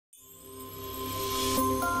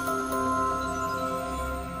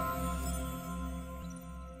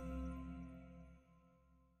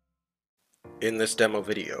In this demo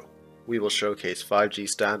video, we will showcase 5G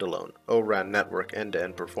standalone O-RAN network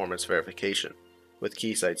end-to-end performance verification with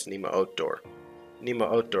Keysight's Nemo Outdoor. Nemo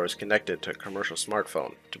Outdoor is connected to a commercial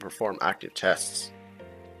smartphone to perform active tests.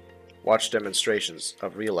 Watch demonstrations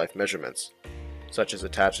of real-life measurements, such as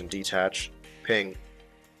attach and detach, ping,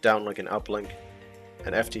 downlink and uplink,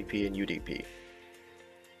 and FTP and UDP.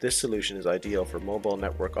 This solution is ideal for mobile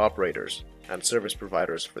network operators and service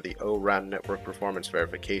providers for the O-RAN network performance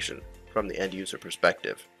verification from the end-user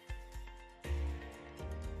perspective.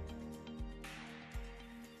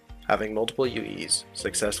 Having multiple UEs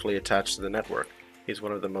successfully attached to the network is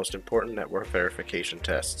one of the most important network verification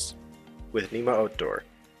tests. With Nemo Outdoor,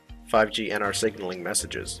 5G NR signaling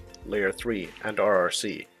messages, Layer 3 and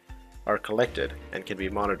RRC, are collected and can be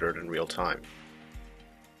monitored in real time.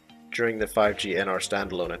 During the 5G NR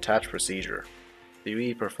standalone attach procedure, the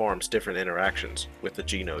UE performs different interactions with the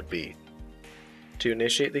G node B. To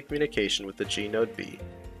initiate the communication with the G node B,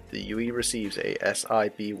 the UE receives a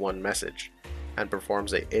SIB1 message and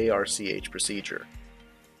performs a ARCH procedure.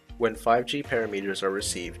 When 5G parameters are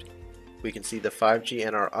received, we can see the 5G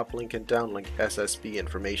NR uplink and downlink SSB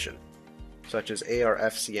information, such as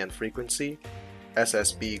ARFCN frequency,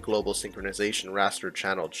 SSB global synchronization raster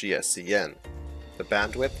channel GSCN, the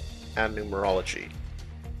bandwidth, and numerology.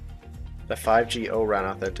 The 5G O-RAN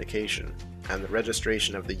authentication and the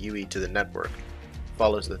registration of the UE to the network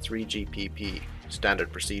follows the 3GPP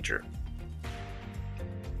standard procedure.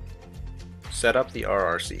 Set up the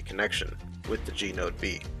RRC connection with the G node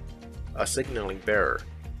B. A signaling bearer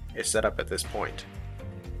is set up at this point.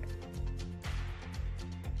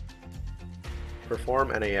 Perform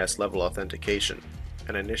NAS level authentication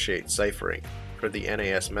and initiate ciphering for the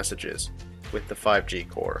NAS messages with the 5G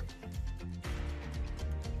core.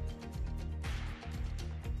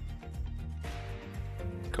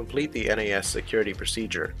 Complete the NAS security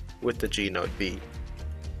procedure with the G node B.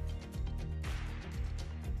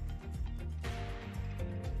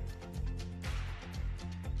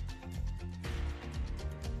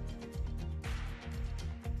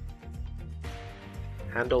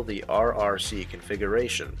 Handle the RRC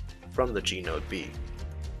configuration from the G node B.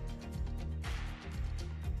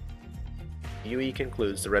 UE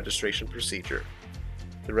concludes the registration procedure.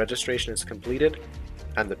 The registration is completed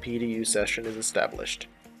and the PDU session is established.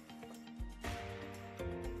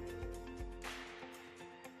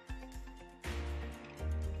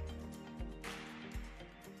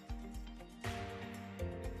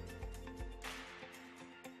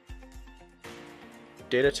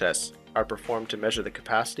 Data tests are performed to measure the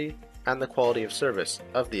capacity and the quality of service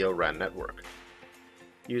of the O-RAN network.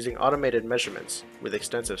 Using automated measurements with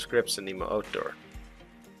extensive scripts in Nemo Outdoor,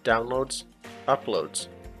 downloads, uploads,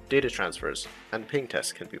 data transfers, and ping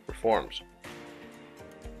tests can be performed.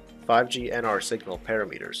 5G NR signal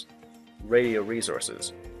parameters, radio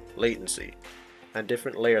resources, latency, and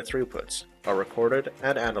different layer throughputs are recorded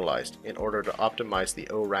and analyzed in order to optimize the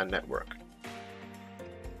O-RAN network.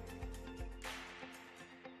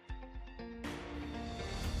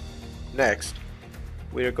 Next,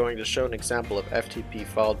 we are going to show an example of FTP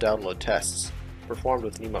file download tests performed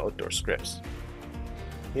with Nemo Outdoor scripts.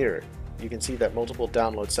 Here, you can see that multiple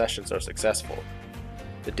download sessions are successful.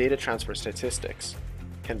 The data transfer statistics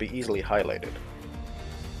can be easily highlighted.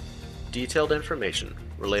 Detailed information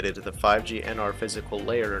related to the 5G NR physical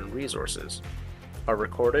layer and resources are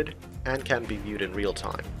recorded and can be viewed in real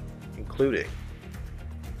time, including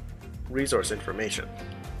resource information,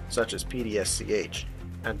 such as PDSCH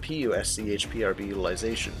and PUSCH PRB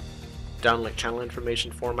utilization, downlink channel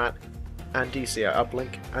information format, and DCI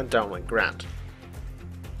uplink and downlink grant.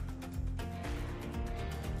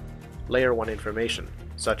 Layer 1 information,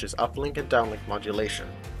 such as uplink and downlink modulation,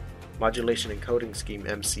 modulation encoding scheme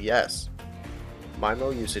MCS,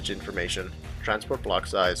 MIMO usage information, transport block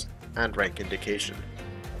size, and rank indication.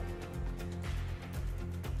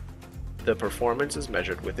 The performance is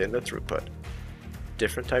measured within the throughput.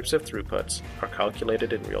 Different types of throughputs are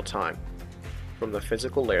calculated in real time, from the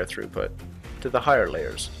physical layer throughput to the higher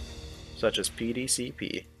layers, such as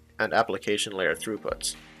PDCP and application layer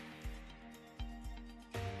throughputs.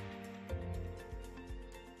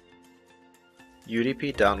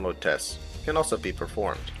 UDP download tests can also be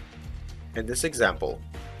performed. In this example,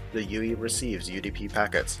 the UE receives UDP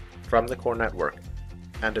packets from the core network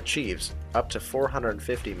and achieves up to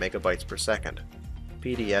 450 megabytes per second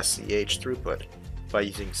PDSCH throughput by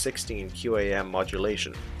using 16 QAM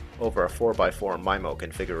modulation over a 4x4 MIMO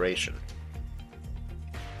configuration.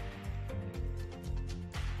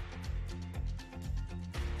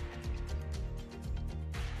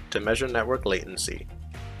 To measure network latency,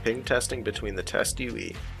 ping testing between the test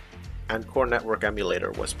UE and core network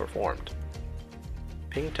emulator was performed.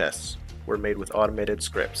 Ping tests were made with automated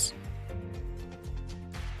scripts.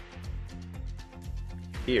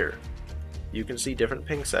 Here, you can see different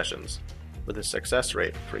ping sessions with a success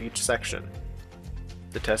rate for each section.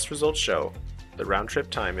 The test results show the round-trip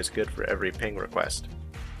time is good for every ping request.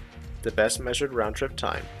 The best measured round-trip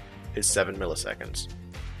time is 7 milliseconds.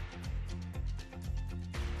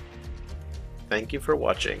 Thank you for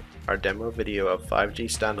watching our demo video of 5G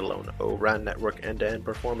standalone O-RAN network end-to-end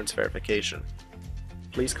performance verification.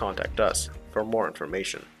 Please contact us for more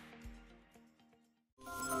information.